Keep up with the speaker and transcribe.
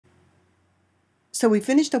So we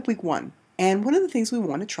finished up week one, and one of the things we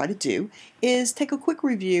want to try to do is take a quick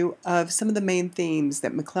review of some of the main themes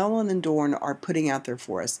that McClellan and Dorn are putting out there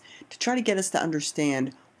for us to try to get us to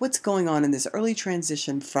understand what's going on in this early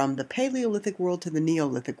transition from the Paleolithic world to the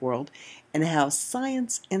Neolithic world, and how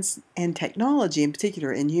science and technology, in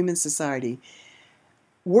particular in human society,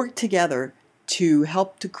 work together to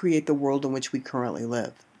help to create the world in which we currently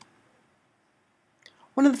live.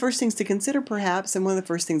 One of the first things to consider, perhaps, and one of the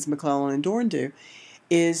first things McClellan and Dorn do,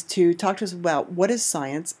 is to talk to us about what is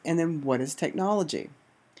science and then what is technology.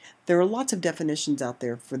 There are lots of definitions out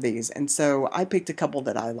there for these, and so I picked a couple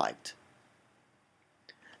that I liked.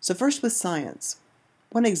 So first with science.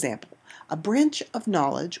 One example, a branch of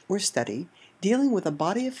knowledge or study dealing with a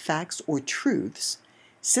body of facts or truths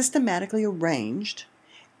systematically arranged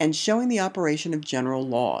and showing the operation of general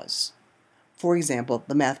laws. For example,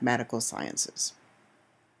 the mathematical sciences.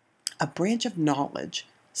 A branch of knowledge,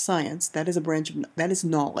 science, that is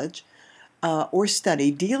knowledge or study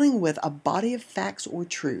dealing with a body of facts or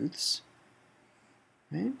truths,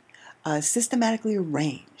 right? Systematically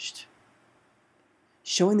arranged,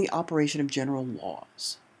 showing the operation of general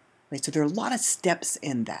laws. Right? So there are a lot of steps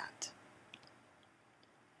in that.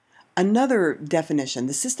 Another definition,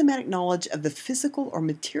 the systematic knowledge of the physical or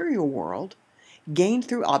material world gained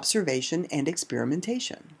through observation and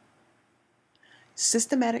experimentation.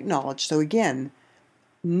 Systematic knowledge, so again,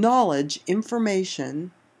 knowledge,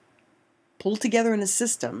 information pulled together in a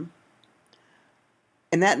system,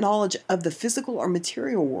 and that knowledge of the physical or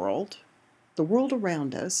material world, the world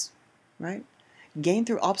around us, right, gained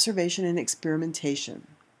through observation and experimentation.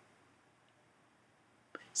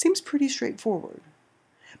 Seems pretty straightforward.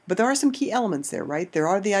 But there are some key elements there, right? There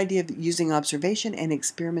are the idea of using observation and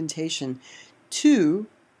experimentation to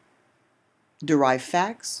derive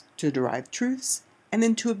facts, to derive truths, and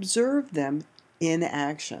then to observe them in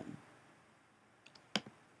action.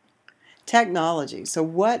 Technology. So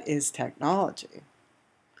what is technology?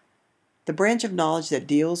 The branch of knowledge that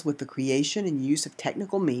deals with the creation and use of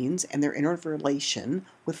technical means and their interrelation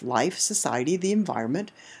with life, society, the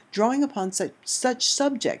environment, drawing upon such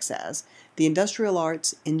subjects as the industrial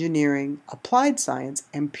arts, engineering, applied science,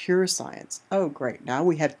 and pure science. Oh, great. Now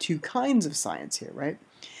we have two kinds of science here, right?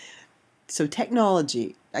 So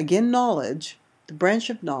technology, again, knowledge, the branch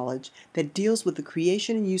of knowledge that deals with the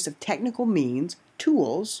creation and use of technical means,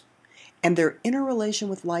 tools, and their interrelation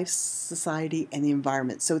with life, society, and the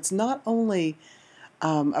environment. So it's not only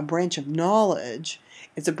a branch of knowledge,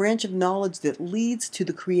 it's a branch of knowledge that leads to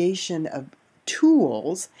the creation of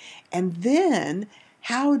tools, and then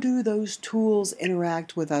how do those tools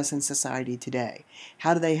interact with us in society today?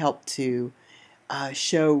 How do they help to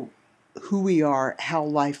show who we are, how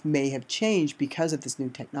life may have changed because of this new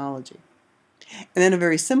technology? And then a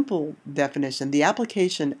very simple definition, the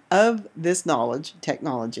application of this knowledge,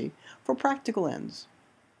 technology, for practical ends.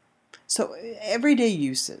 So everyday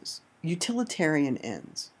uses, utilitarian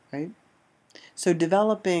ends, right? So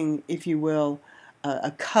developing, if you will,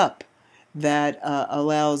 a cup that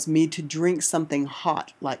allows me to drink something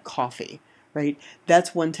hot like coffee, right?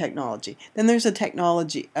 That's one technology. Then there's a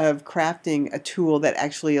technology of crafting a tool that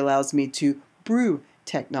actually allows me to brew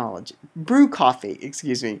coffee,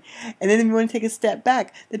 excuse me. And then if you want to take a step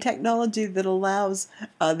back, the technology that allows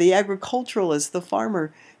the agriculturalist, the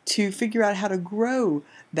farmer, to figure out how to grow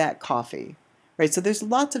that coffee. Right, so there's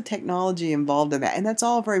lots of technology involved in that, and that's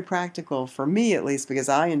all very practical for me, at least, because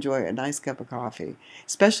I enjoy a nice cup of coffee,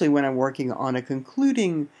 especially when I'm working on a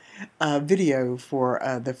concluding video for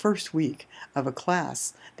the first week of a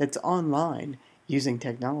class that's online using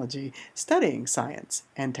technology, studying science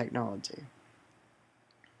and technology.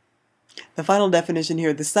 The final definition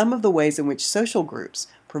here, the sum of the ways in which social groups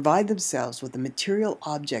provide themselves with the material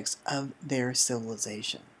objects of their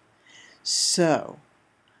civilization. So,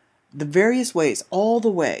 the various ways, all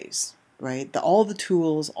the ways, right? All the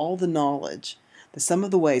tools, all the knowledge, the sum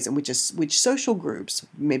of the ways in which social groups,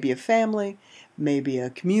 maybe a family, maybe a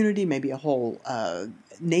community, maybe a whole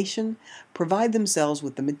nation, provide themselves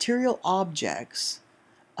with the material objects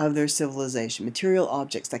of their civilization. Material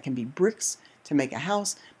objects that can be bricks to make a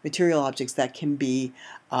house, material objects that can be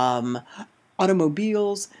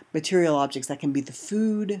automobiles, material objects that can be the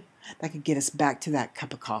food that could get us back to that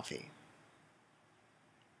cup of coffee.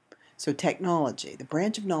 So technology, the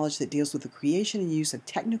branch of knowledge that deals with the creation and use of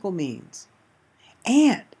technical means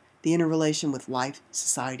and the interrelation with life,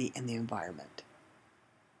 society, and the environment.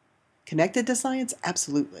 Connected to science?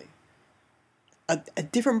 Absolutely. A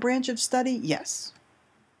different branch of study? Yes.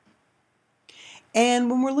 And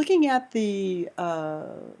when we're looking at the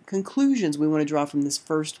conclusions we want to draw from this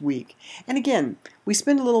first week, and again, we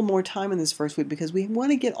spend a little more time in this first week because we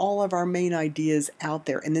want to get all of our main ideas out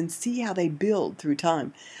there and then see how they build through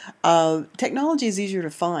time. Technology is easier to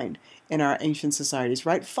find in our ancient societies,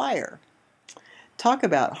 right? Fire. Talk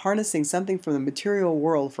about harnessing something from the material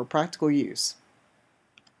world for practical use.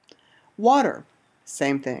 Water,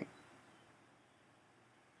 same thing.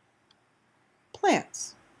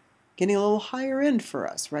 Plants, getting a little higher end for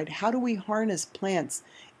us, right? How do we harness plants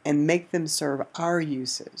and make them serve our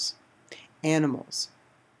uses? Animals.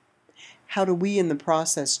 How do we in the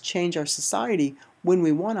process change our society when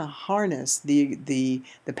we want to harness the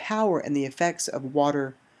power and the effects of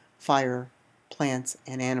water, fire, plants,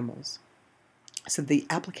 and animals? So the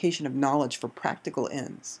application of knowledge for practical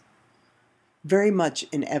ends. Very much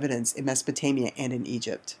in evidence in Mesopotamia and in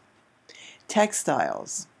Egypt.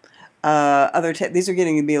 Textiles. These are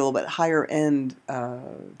getting to be a little bit higher end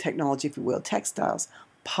technology, if you will. Textiles,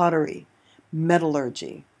 pottery,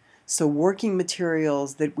 metallurgy. So working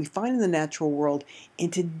materials that we find in the natural world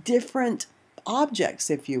into different objects,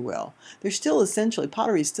 if you will. They're still essentially,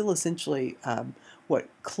 pottery is still essentially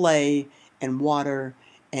clay and water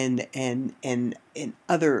and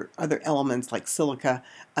other elements like silica.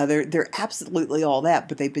 They're absolutely all that,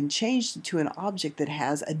 but they've been changed into an object that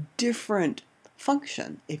has a different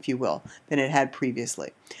function, if you will, than it had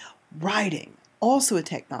previously. Writing, also a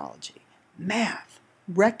technology. Math,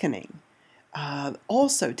 reckoning,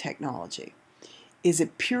 also technology. Is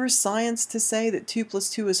it pure science to say that 2 +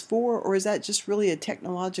 2 is 4, or is that just really a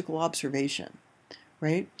technological observation?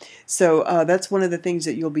 Right? So that's one of the things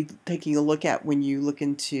that you'll be taking a look at when you look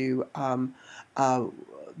into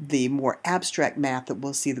the more abstract math that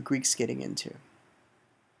we'll see the Greeks getting into.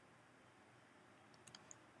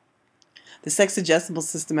 The sexagesimal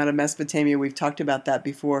system out of Mesopotamia, we've talked about that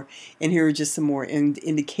before, and here are just some more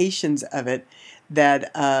indications of it that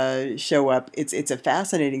show up. It's a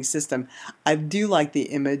fascinating system. I do like the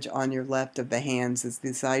image on your left of the hands. It's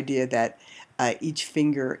this idea that each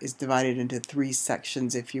finger is divided into 3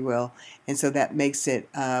 sections, if you will, and so that makes it,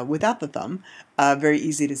 without the thumb, very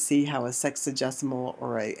easy to see how a sexagesimal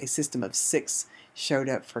or a system of 6 showed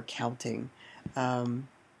up for counting.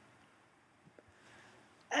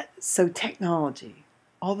 So technology,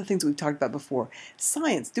 all the things we've talked about before.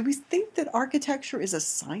 Science, do we think that architecture is a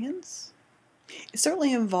science? It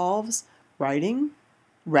certainly involves writing,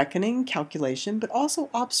 reckoning, calculation, but also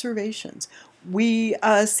observations. We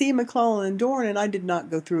see McClellan and Dorn, and I did not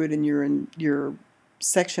go through it in your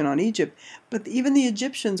section on Egypt, but even the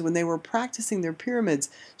Egyptians, when they were practicing their pyramids,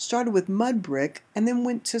 started with mud brick and then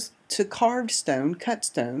went to carved stone, cut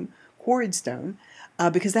stone, quarried stone,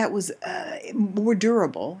 because that was more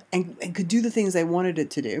durable and could do the things they wanted it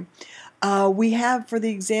to do. We have, for the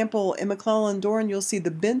example, in McClellan and Doran, you'll see the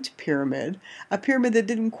bent pyramid, a pyramid that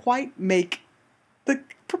didn't quite make the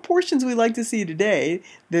proportions we like to see today,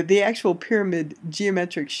 the actual pyramid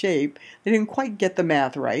geometric shape. They didn't quite get the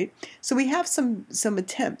math right. So we have some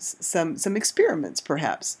attempts, some experiments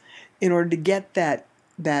perhaps, in order to get that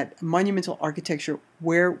monumental architecture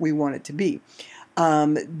where we want it to be.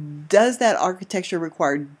 Does that architecture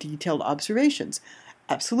require detailed observations?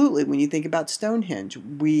 Absolutely. When you think about Stonehenge,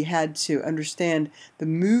 we had to understand the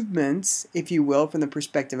movements, if you will, from the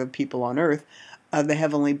perspective of people on Earth, of the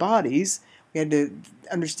heavenly bodies. We had to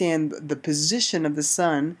understand the position of the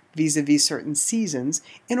sun vis-a-vis certain seasons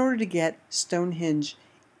in order to get Stonehenge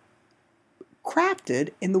crafted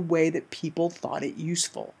in the way that people thought it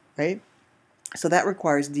useful, right? So that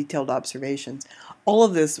requires detailed observations. All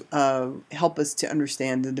of this help us to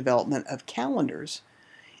understand the development of calendars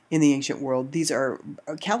in the ancient world. These are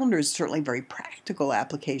calendars, certainly very practical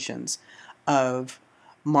applications of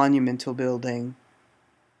monumental building,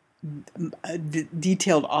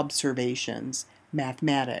 detailed observations,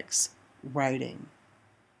 mathematics, writing.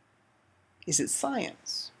 Is it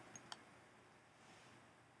science?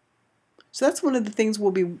 So that's one of the things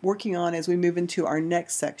we'll be working on as we move into our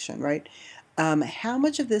next section, right? How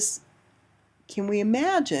much of this can we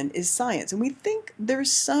imagine is science? And we think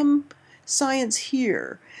there's some science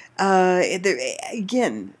here.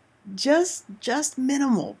 Again, just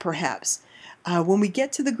minimal, perhaps. When we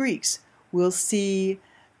get to the Greeks, we'll see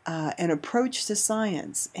an approach to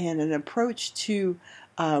science and an approach to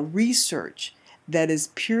research that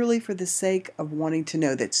is purely for the sake of wanting to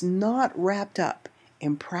know, that's not wrapped up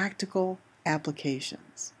in practical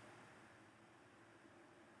applications.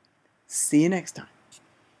 See you next time.